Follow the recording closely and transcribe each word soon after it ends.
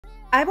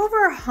I have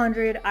over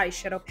 100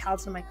 eyeshadow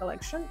palettes in my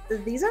collection.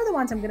 These are the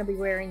ones I'm going to be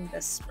wearing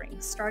this spring,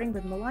 starting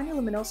with Milani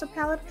Luminosa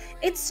palette.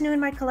 It's new in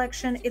my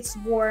collection. It's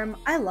warm.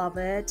 I love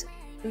it.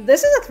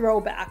 This is a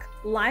throwback.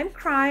 Lime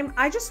Crime.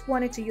 I just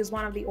wanted to use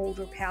one of the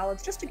older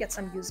palettes just to get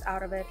some use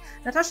out of it.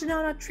 Natasha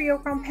Denona Trio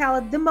Chrome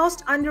palette, the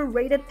most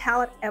underrated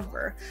palette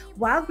ever.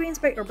 Wild Greens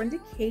by Urban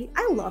Decay.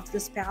 I love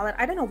this palette.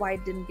 I don't know why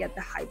it didn't get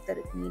the hype that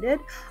it needed.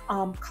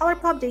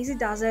 ColourPop Daisy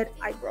Does It.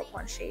 I broke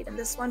one shade in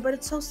this one, but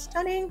it's so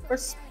stunning for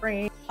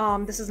spring.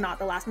 This is not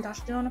the last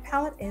Natasha Denona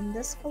palette in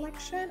this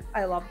collection.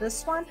 I love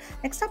this one.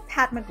 Next up,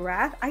 Pat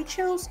McGrath. I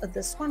chose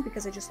this one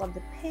because I just love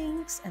the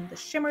pinks and the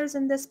shimmers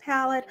in this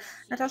palette.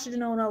 Natasha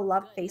Denona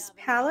Love Face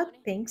palette.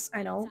 Pinks,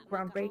 I know,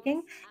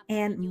 groundbreaking.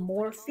 And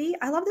Morphe.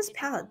 I love this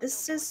palette.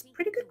 This is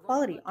pretty good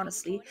quality,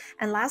 honestly.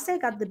 And lastly, I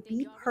got the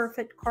Be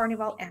Perfect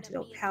Carnival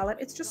Antidote palette.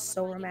 It's just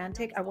so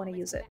romantic. I want to use it.